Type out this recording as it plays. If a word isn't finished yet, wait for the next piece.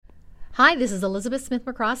Hi, this is Elizabeth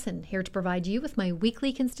Smith-McCrossin, here to provide you with my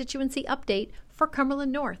weekly constituency update for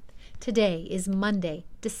Cumberland North. Today is Monday,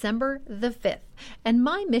 December the 5th, and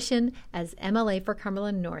my mission as MLA for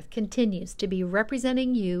Cumberland North continues to be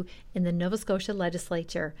representing you in the Nova Scotia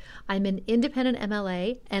Legislature. I'm an independent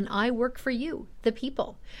MLA, and I work for you, the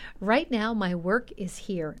people. Right now, my work is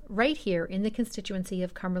here, right here in the constituency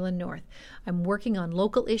of Cumberland North. I'm working on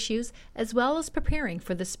local issues as well as preparing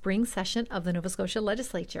for the spring session of the Nova Scotia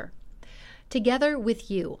Legislature. Together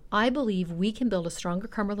with you, I believe we can build a stronger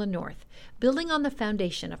Cumberland North, building on the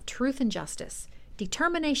foundation of truth and justice,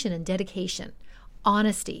 determination and dedication,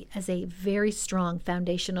 honesty as a very strong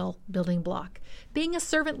foundational building block, being a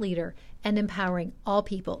servant leader, and empowering all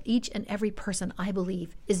people. Each and every person, I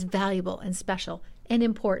believe, is valuable and special and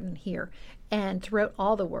important here and throughout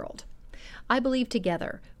all the world. I believe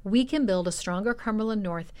together we can build a stronger Cumberland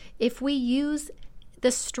North if we use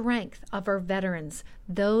the strength of our veterans,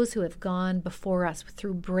 those who have gone before us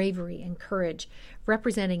through bravery and courage,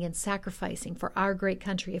 representing and sacrificing for our great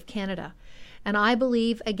country of Canada. And I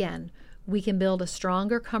believe, again, we can build a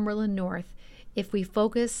stronger Cumberland North if we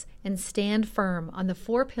focus and stand firm on the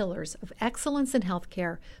four pillars of excellence in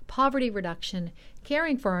healthcare, poverty reduction,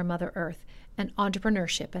 caring for our Mother Earth, and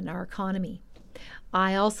entrepreneurship in our economy.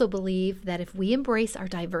 I also believe that if we embrace our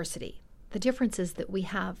diversity, the differences that we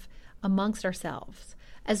have amongst ourselves,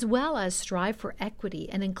 as well as strive for equity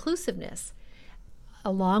and inclusiveness,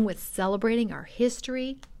 along with celebrating our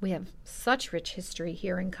history. We have such rich history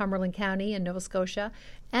here in Cumberland County and Nova Scotia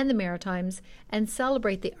and the Maritimes, and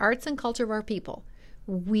celebrate the arts and culture of our people.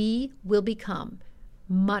 We will become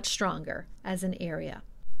much stronger as an area.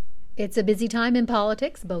 It's a busy time in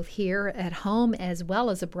politics, both here at home as well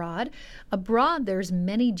as abroad. Abroad, there's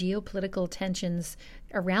many geopolitical tensions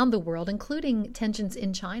around the world, including tensions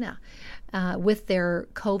in China with their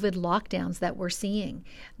COVID lockdowns that we're seeing.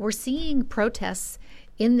 We're seeing protests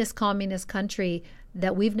in this communist country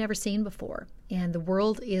that we've never seen before, and the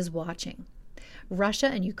world is watching. Russia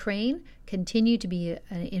and Ukraine continue to be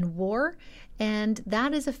in war, and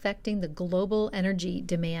that is affecting the global energy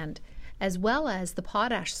demand, as well as the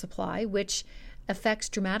potash supply, which affects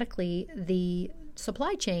dramatically the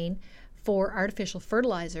supply chain for artificial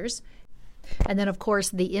fertilizers. And then, of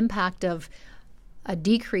course, the impact of a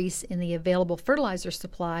decrease in the available fertilizer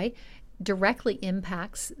supply directly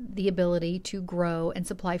impacts the ability to grow and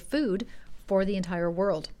supply food for the entire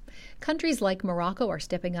world. Countries like Morocco are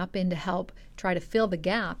stepping up in to help try to fill the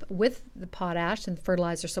gap with the potash and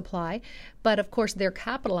fertilizer supply. But of course, they're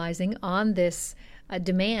capitalizing on this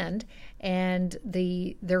demand and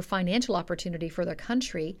their financial opportunity for their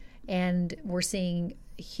country. And we're seeing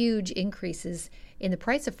huge increases in the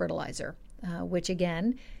price of fertilizer, which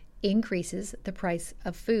again increases the price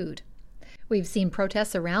of food. We've seen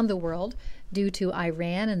protests around the world due to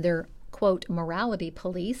Iran and their quote, morality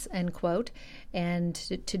police, end quote, and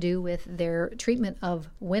to do with their treatment of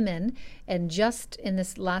women. And just in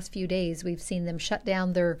this last few days, we've seen them shut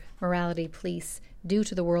down their morality police due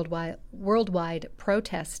to the worldwide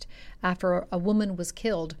protest after a woman was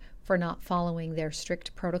killed for not following their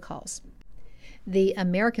strict protocols. The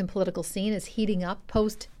American political scene is heating up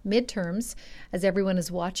post-midterms as everyone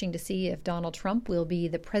is watching to see if Donald Trump will be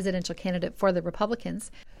the presidential candidate for the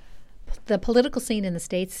Republicans. The political scene in the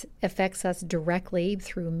States affects us directly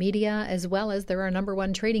through media, as well as they're our number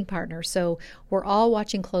one trading partner. So we're all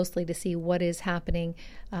watching closely to see what is happening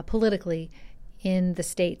politically in the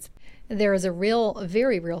States. There is a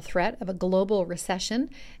very real threat of a global recession,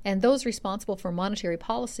 and those responsible for monetary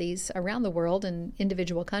policies around the world and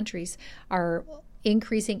individual countries are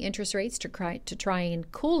increasing interest rates to try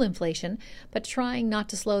and cool inflation, but trying not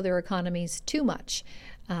to slow their economies too much.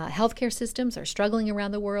 Healthcare systems are struggling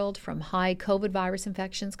around the world from high COVID virus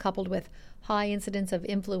infections coupled with high incidence of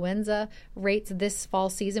influenza rates this fall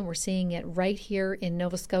season. We're seeing it right here in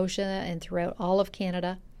Nova Scotia and throughout all of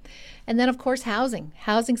Canada. And then, of course, housing.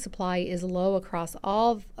 Housing supply is low across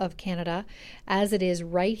all of Canada, as it is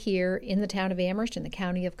right here in the town of Amherst, in the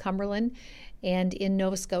county of Cumberland, and in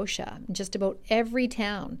Nova Scotia. Just about every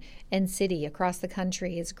town and city across the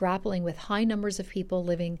country is grappling with high numbers of people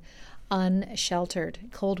living unsheltered.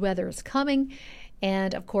 Cold weather is coming,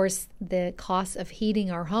 and of course, the cost of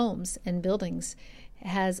heating our homes and buildings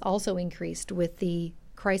has also increased with the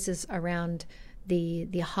crisis around the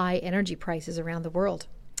high energy prices around the world.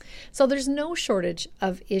 So there's no shortage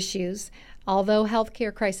of issues. Although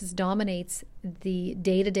healthcare crisis dominates the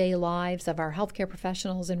day-to-day lives of our healthcare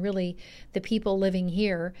professionals and really the people living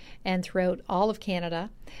here and throughout all of Canada,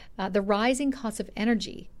 the rising cost of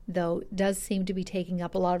energy, though, does seem to be taking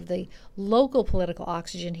up a lot of the local political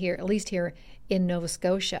oxygen here, at least here in Nova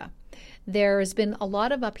Scotia. There has been a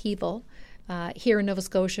lot of upheaval here in Nova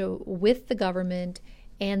Scotia with the government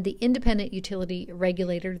and the independent utility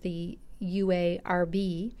regulator, the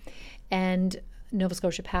UARB, and Nova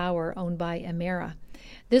Scotia Power, owned by Emera.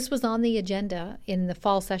 This was on the agenda in the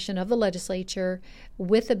fall session of the legislature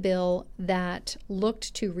with a bill that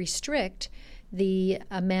looked to restrict the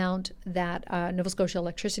amount that Nova Scotia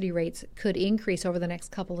electricity rates could increase over the next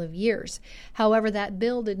couple of years. However, that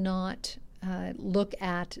bill did not look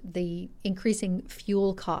at the increasing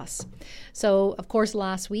fuel costs. So, of course,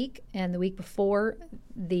 last week and the week before,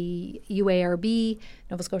 the UARB,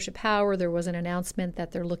 Nova Scotia Power, there was an announcement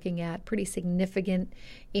that they're looking at pretty significant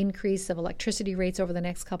increase of electricity rates over the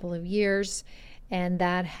next couple of years, and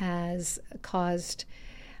that has caused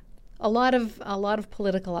a lot of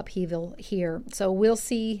political upheaval here. So we'll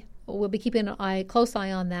see. We'll be keeping a close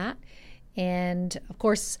eye on that. And of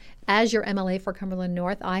course, as your MLA for Cumberland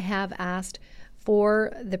North, I have asked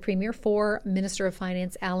for the Premier, for Minister of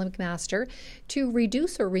Finance Alan McMaster, to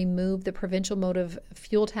reduce or remove the provincial motive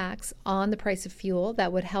fuel tax on the price of fuel.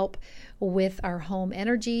 That would help with our home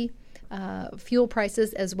energy, fuel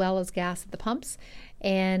prices, as well as gas at the pumps.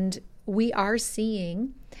 And we are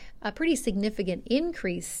seeing a pretty significant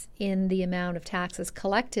increase in the amount of taxes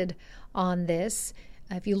collected on this.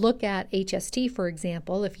 If you look at HST, for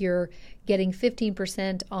example, if you're getting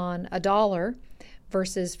 15% on $1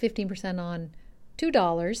 versus 15% on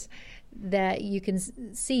 $2, that you can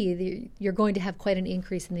see you're going to have quite an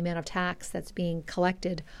increase in the amount of tax that's being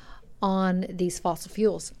collected on these fossil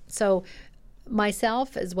fuels. So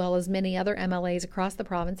myself, as well as many other MLAs across the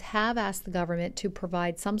province, have asked the government to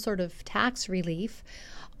provide some sort of tax relief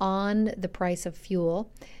on the price of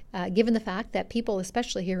fuel, given the fact that people,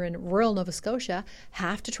 especially here in rural Nova Scotia,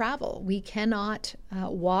 have to travel. We cannot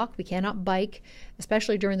walk, we cannot bike,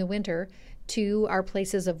 especially during the winter, to our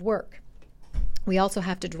places of work. We also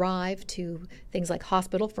have to drive to things like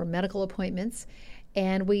hospital for medical appointments,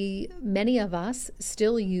 and many of us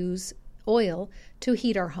still use oil to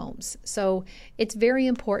heat our homes. So it's very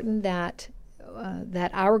important that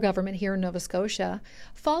our government here in Nova Scotia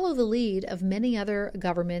follow the lead of many other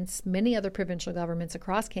governments, many other provincial governments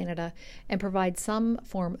across Canada, and provide some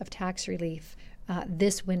form of tax relief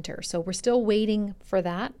this winter. So we're still waiting for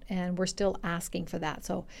that, and we're still asking for that.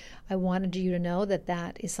 So I wanted you to know that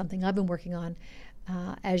that is something I've been working on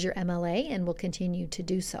as your MLA, and will continue to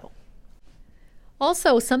do so.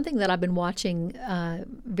 Also, something that I've been watching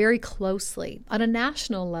very closely, on a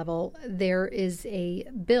national level, there is a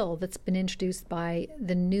bill that's been introduced by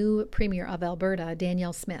the new Premier of Alberta,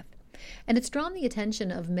 Danielle Smith, and it's drawn the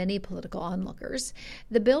attention of many political onlookers.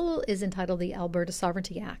 The bill is entitled the Alberta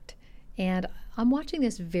Sovereignty Act, and I'm watching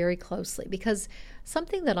this very closely because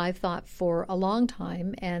something that I've thought for a long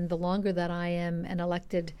time, and the longer that I am an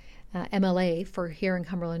elected MLA for here in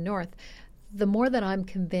Cumberland North, the more that I'm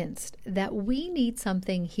convinced that we need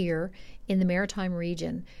something here in the Maritime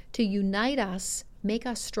region to unite us, make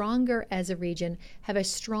us stronger as a region, have a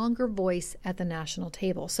stronger voice at the national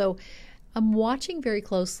table. So I'm watching very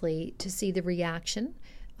closely to see the reaction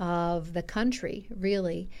of the country,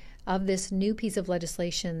 really, of this new piece of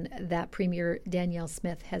legislation that Premier Danielle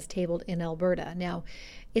Smith has tabled in Alberta. Now,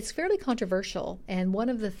 it's fairly controversial, and one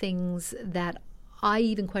of the things that I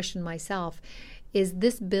even question myself is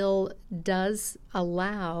this bill does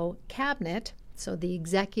allow Cabinet, so the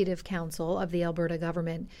Executive Council of the Alberta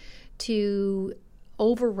government, to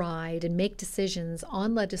override and make decisions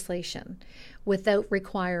on legislation without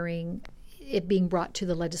requiring it being brought to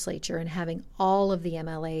the legislature and having all of the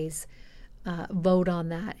MLAs vote on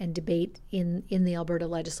that and debate in the Alberta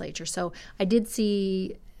legislature. So I did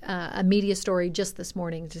see a media story just this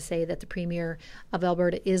morning to say that the Premier of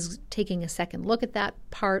Alberta is taking a second look at that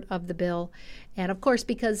part of the bill. And of course,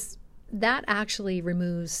 because that actually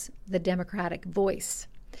removes the Democratic voice.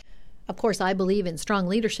 Of course, I believe in strong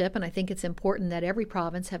leadership, and I think it's important that every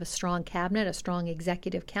province have a strong cabinet, a strong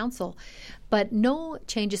executive council. But no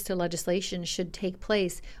changes to legislation should take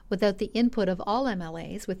place without the input of all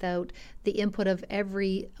MLAs, without the input of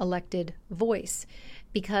every elected voice.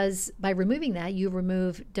 Because by removing that, you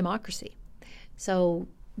remove democracy. So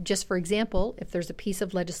just for example, if there's a piece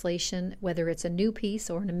of legislation, whether it's a new piece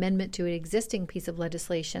or an amendment to an existing piece of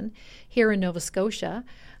legislation here in Nova Scotia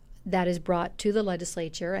that is brought to the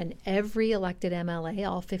legislature, and every elected MLA,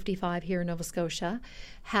 all 55 here in Nova Scotia,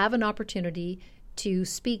 have an opportunity to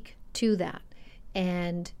speak to that.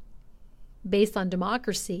 And based on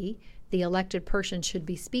democracy, the elected person should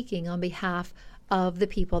be speaking on behalf of the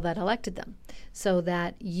people that elected them, so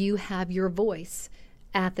that you have your voice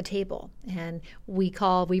at the table. And we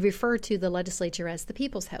refer to the legislature as the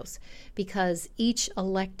People's House, because each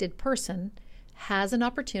elected person has an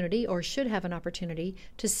opportunity or should have an opportunity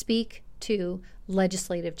to speak to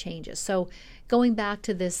legislative changes. So going back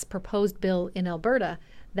to this proposed bill in Alberta,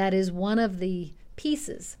 that is one of the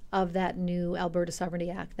pieces of that new Alberta Sovereignty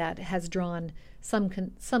Act that has drawn some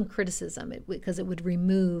criticism because it would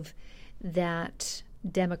remove that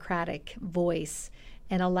democratic voice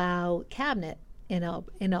and allow cabinet in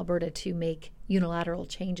Alberta to make unilateral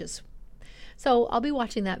changes. So I'll be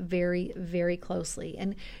watching that very, very closely.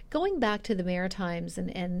 And going back to the Maritimes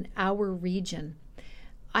and our region,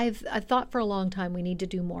 I've thought for a long time we need to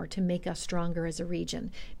do more to make us stronger as a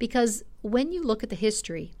region. Because when you look at the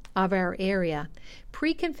history of our area,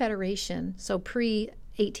 pre-Confederation, so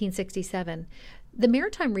pre-1867, the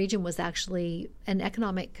Maritime region was actually an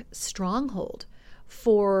economic stronghold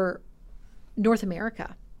for North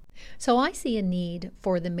America. So I see a need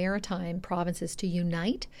for the maritime provinces to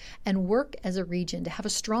unite and work as a region to have a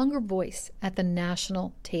stronger voice at the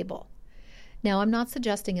national table. Now, I'm not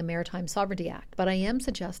suggesting a Maritime Sovereignty Act, but I am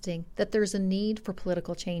suggesting that there's a need for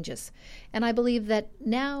political changes. And I believe that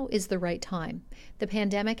now is the right time. The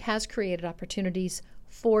pandemic has created opportunities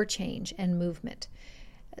for change and movement.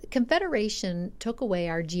 Confederation took away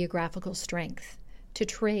our geographical strength to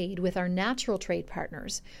trade with our natural trade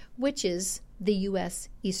partners, which is the U.S.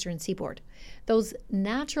 Eastern Seaboard. Those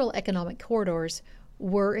natural economic corridors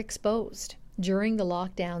were exposed during the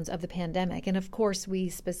lockdowns of the pandemic. And of course, we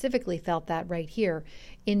specifically felt that right here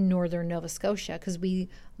in northern Nova Scotia because we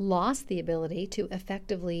lost the ability to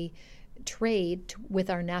effectively trade with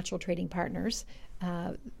our natural trading partners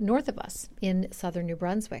north of us in southern New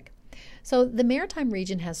Brunswick. So the Maritime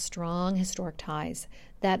region has strong historic ties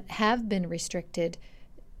that have been restricted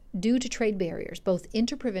due to trade barriers, both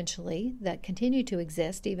interprovincially that continue to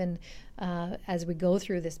exist even as we go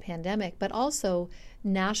through this pandemic, but also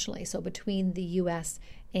nationally, so between the U.S.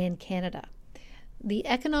 and Canada. The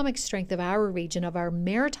economic strength of our region, of our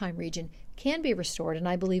maritime region, can be restored, and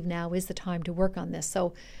I believe now is the time to work on this.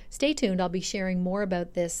 So stay tuned. I'll be sharing more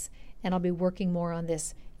about this, and I'll be working more on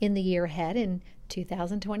this in the year ahead in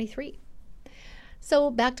 2023.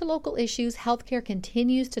 So back to local issues, healthcare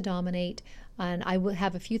continues to dominate, and I will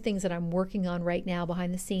have a few things that I'm working on right now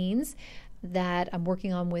behind the scenes that I'm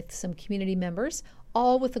working on with some community members,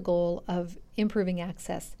 all with the goal of improving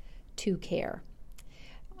access to care.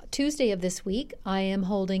 Tuesday of this week, I am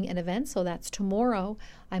holding an event, so that's tomorrow.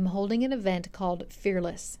 I'm holding an event called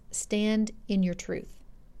Fearless, Stand in Your Truth.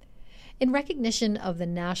 In recognition of the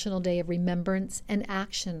National Day of Remembrance and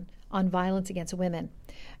Action on Violence Against Women,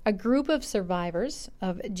 a group of survivors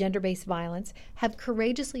of gender-based violence have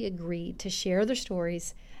courageously agreed to share their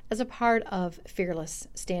stories as a part of Fearless,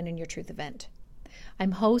 Stand in Your Truth event.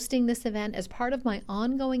 I'm hosting this event as part of my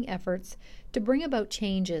ongoing efforts to bring about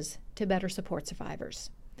changes to better support survivors.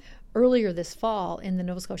 Earlier this fall in the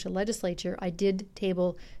Nova Scotia Legislature, I did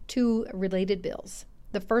table two related bills.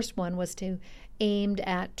 The first one was aimed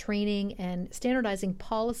at training and standardizing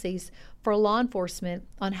policies for law enforcement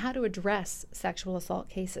on how to address sexual assault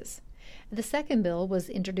cases. The second bill was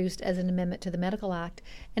introduced as an amendment to the Medical Act,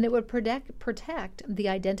 and it would protect the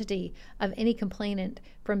identity of any complainant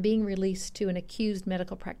from being released to an accused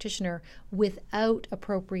medical practitioner without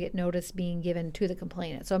appropriate notice being given to the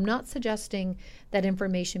complainant. So I'm not suggesting that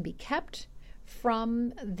information be kept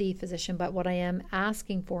from the physician, but what I am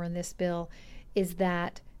asking for in this bill is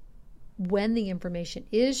that when the information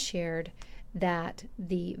is shared, that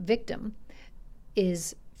the victim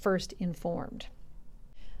is first informed.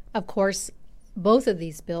 Of course, both of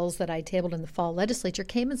these bills that I tabled in the fall legislature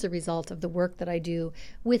came as a result of the work that I do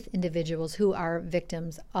with individuals who are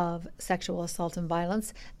victims of sexual assault and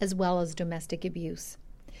violence, as well as domestic abuse.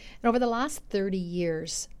 And over the last 30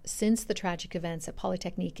 years, since the tragic events at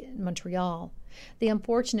Polytechnique in Montreal, the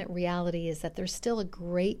unfortunate reality is that there's still a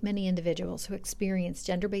great many individuals who experience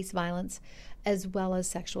gender-based violence as well as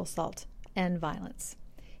sexual assault and violence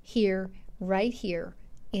here, right here,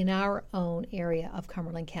 in our own area of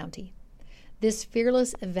Cumberland County. This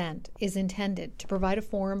Fearless event is intended to provide a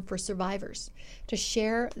forum for survivors to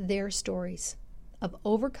share their stories of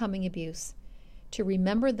overcoming abuse, to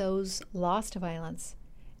remember those lost to violence,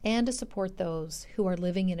 and to support those who are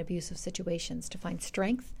living in abusive situations to find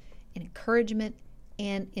strength and encouragement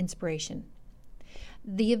and inspiration.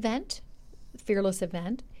 The event, Fearless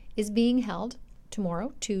event, is being held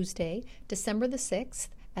tomorrow, Tuesday, December the 6th,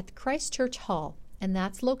 at the Christchurch Hall, and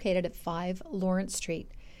that's located at 5 Lawrence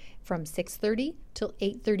Street from 6:30 till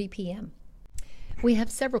 8:30 p.m. We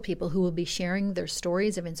have several people who will be sharing their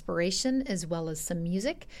stories of inspiration as well as some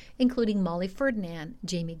music, including Molly Ferdinand,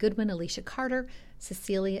 Jamie Goodwin, Alicia Carter,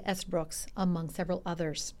 Cecilia S. Brooks, among several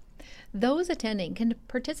others. Those attending can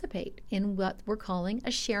participate in what we're calling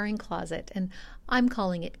a sharing closet, and I'm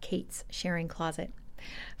calling it Kate's Sharing Closet.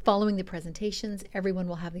 Following the presentations, everyone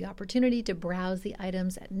will have the opportunity to browse the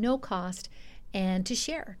items at no cost and to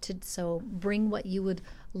share. So bring what you would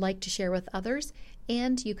like to share with others,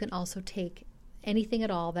 and you can also take anything at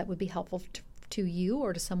all that would be helpful to you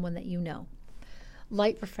or to someone that you know.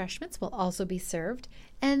 Light refreshments will also be served,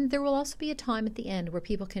 and there will also be a time at the end where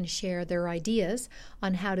people can share their ideas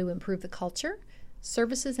on how to improve the culture,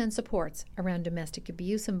 services, and supports around domestic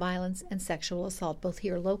abuse and violence and sexual assault, both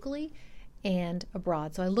here locally and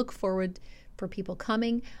abroad. So I look forward for people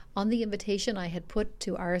coming. On the invitation I had put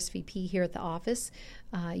to RSVP here at the office,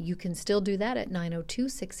 you can still do that at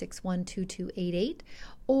 902-661-2288,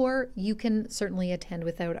 or you can certainly attend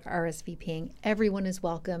without RSVPing. Everyone is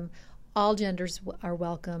welcome. All genders are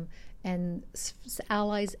welcome, and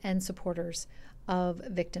allies and supporters of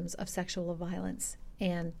victims of sexual violence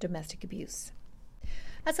and domestic abuse.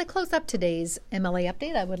 As I close up today's MLA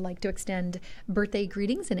update, I would like to extend birthday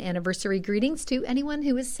greetings and anniversary greetings to anyone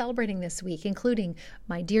who is celebrating this week, including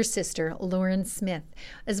my dear sister, Lauren Smith,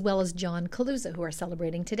 as well as John Kaluza, who are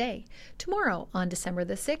celebrating today. Tomorrow, on December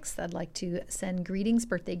the 6th, I'd like to send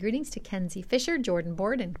birthday greetings to Kenzie Fisher, Jordan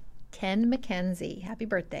Board, and Ken McKenzie. Happy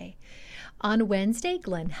birthday. On Wednesday,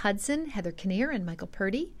 Glenn Hudson, Heather Kinnear, and Michael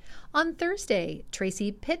Purdy. On Thursday, Tracy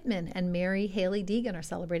Pittman and Mary Haley Deegan are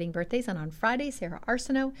celebrating birthdays. And on Friday, Sarah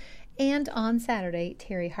Arsenault. And on Saturday,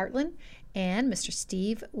 Terry Hartland and Mr.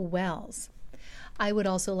 Steve Wells. I would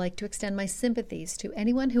also like to extend my sympathies to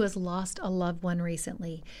anyone who has lost a loved one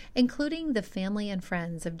recently, including the family and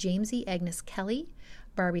friends of Jamesie Agnes Kelly,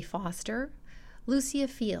 Barbie Foster, Lucia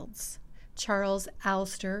Fields, Charles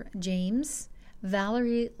Alster James,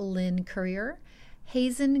 Valerie Lynn Courier,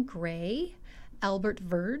 Hazen Gray, Albert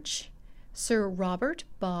Verge, Sir Robert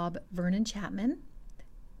Bob Vernon Chapman,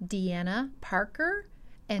 Deanna Parker,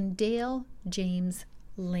 and Dale James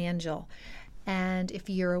Langell. And if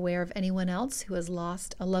you're aware of anyone else who has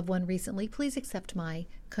lost a loved one recently, please accept my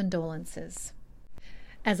condolences.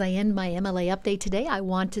 As I end my MLA update today, I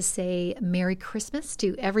want to say Merry Christmas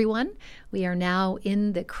to everyone. We are now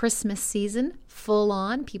in the Christmas season, full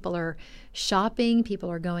on. People are shopping,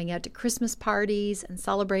 people are going out to Christmas parties and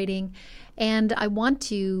celebrating. And I want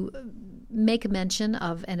to make a mention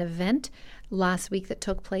of an event last week that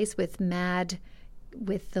took place with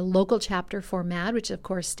the local chapter for MAD, which of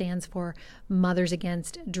course stands for Mothers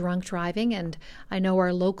Against Drunk Driving. And I know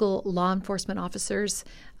our local law enforcement officers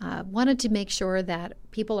wanted to make sure that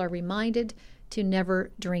people are reminded to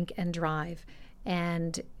never drink and drive.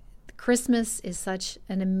 And Christmas is such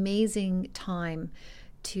an amazing time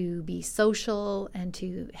to be social and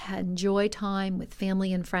to enjoy time with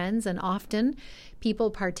family and friends. And often people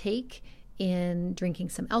partake in drinking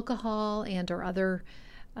some alcohol and or other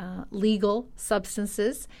legal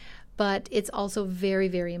substances, but it's also very,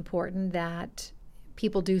 very important that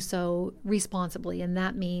people do so responsibly, and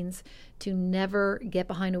that means to never get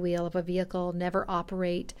behind a wheel of a vehicle, never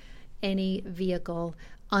operate any vehicle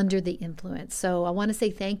under the influence. So I want to say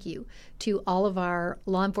thank you to all of our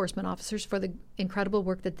law enforcement officers for the incredible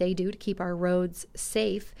work that they do to keep our roads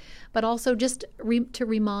safe, but also just to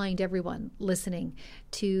remind everyone listening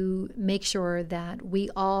to make sure that we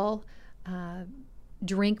all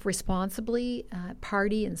drink responsibly,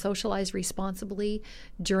 party and socialize responsibly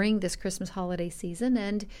during this Christmas holiday season.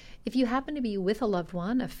 And if you happen to be with a loved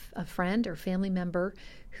one, a friend or family member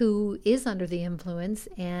who is under the influence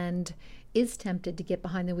and is tempted to get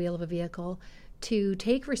behind the wheel of a vehicle, to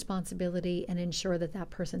take responsibility and ensure that that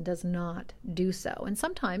person does not do so. And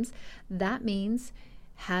sometimes that means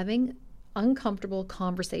having uncomfortable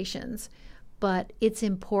conversations, but it's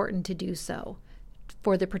important to do so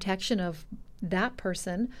for the protection of that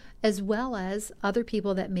person as well as other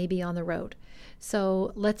people that may be on the road.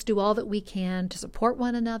 So let's do all that we can to support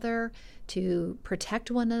one another, to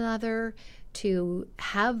protect one another, to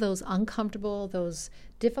have those uncomfortable, those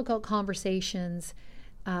difficult conversations.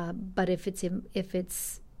 But if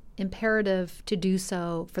it's imperative to do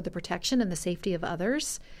so for the protection and the safety of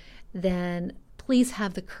others, then please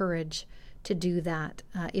have the courage to do that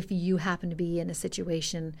if you happen to be in a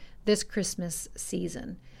situation this Christmas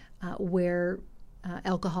season where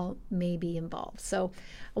alcohol may be involved. So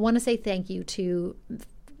I want to say thank you to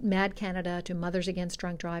MAD Canada, to Mothers Against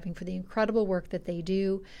Drunk Driving for the incredible work that they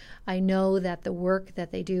do. I know that the work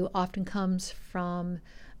that they do often comes from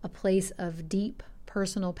a place of deep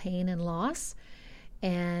personal pain and loss,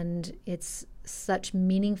 and it's such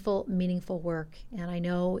meaningful work. And I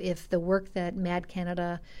know if the work that MAD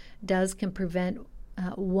Canada does can prevent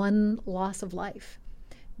one loss of life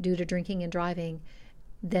due to drinking and driving,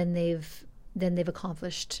 then they've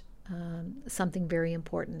accomplished something very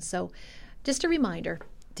important. So just a reminder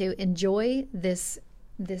to enjoy this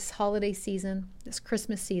holiday season, this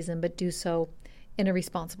Christmas season, but do so in a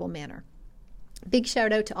responsible manner. Big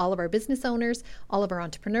shout out to all of our business owners, all of our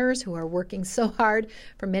entrepreneurs who are working so hard.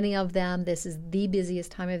 For many of them, this is the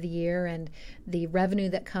busiest time of the year, and the revenue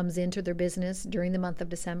that comes into their business during the month of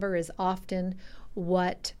December is often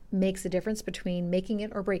what makes the difference between making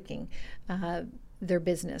it or breaking their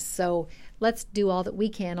business. So let's do all that we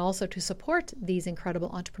can also to support these incredible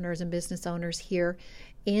entrepreneurs and business owners here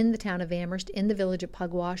in the town of Amherst, in the village of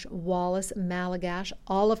Pugwash, Wallace, Malagash,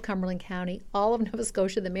 all of Cumberland County, all of Nova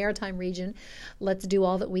Scotia, the Maritime region. Let's do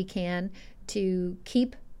all that we can to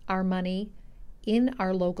keep our money in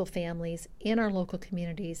our local families, in our local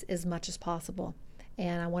communities as much as possible.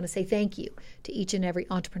 And I want to say thank you to each and every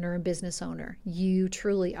entrepreneur and business owner. You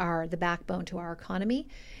truly are the backbone to our economy,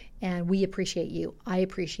 and we appreciate you. I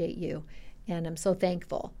appreciate you, and I'm so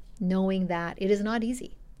thankful knowing that it is not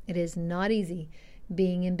easy. It is not easy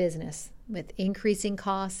being in business with increasing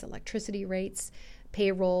costs, electricity rates,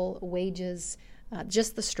 payroll, wages,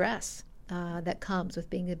 just the stress that comes with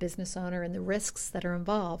being a business owner, and the risks that are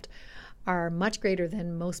involved are much greater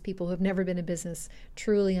than most people who have never been in business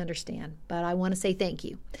truly understand. But I want to say thank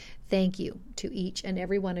you. Thank you to each and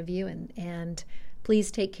every one of you, and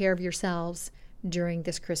please take care of yourselves during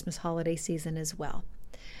this Christmas holiday season as well.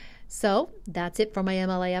 So that's it for my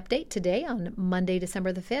MLA update today on Monday,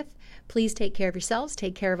 December the 5th. Please take care of yourselves,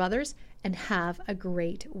 take care of others, and have a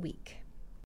great week.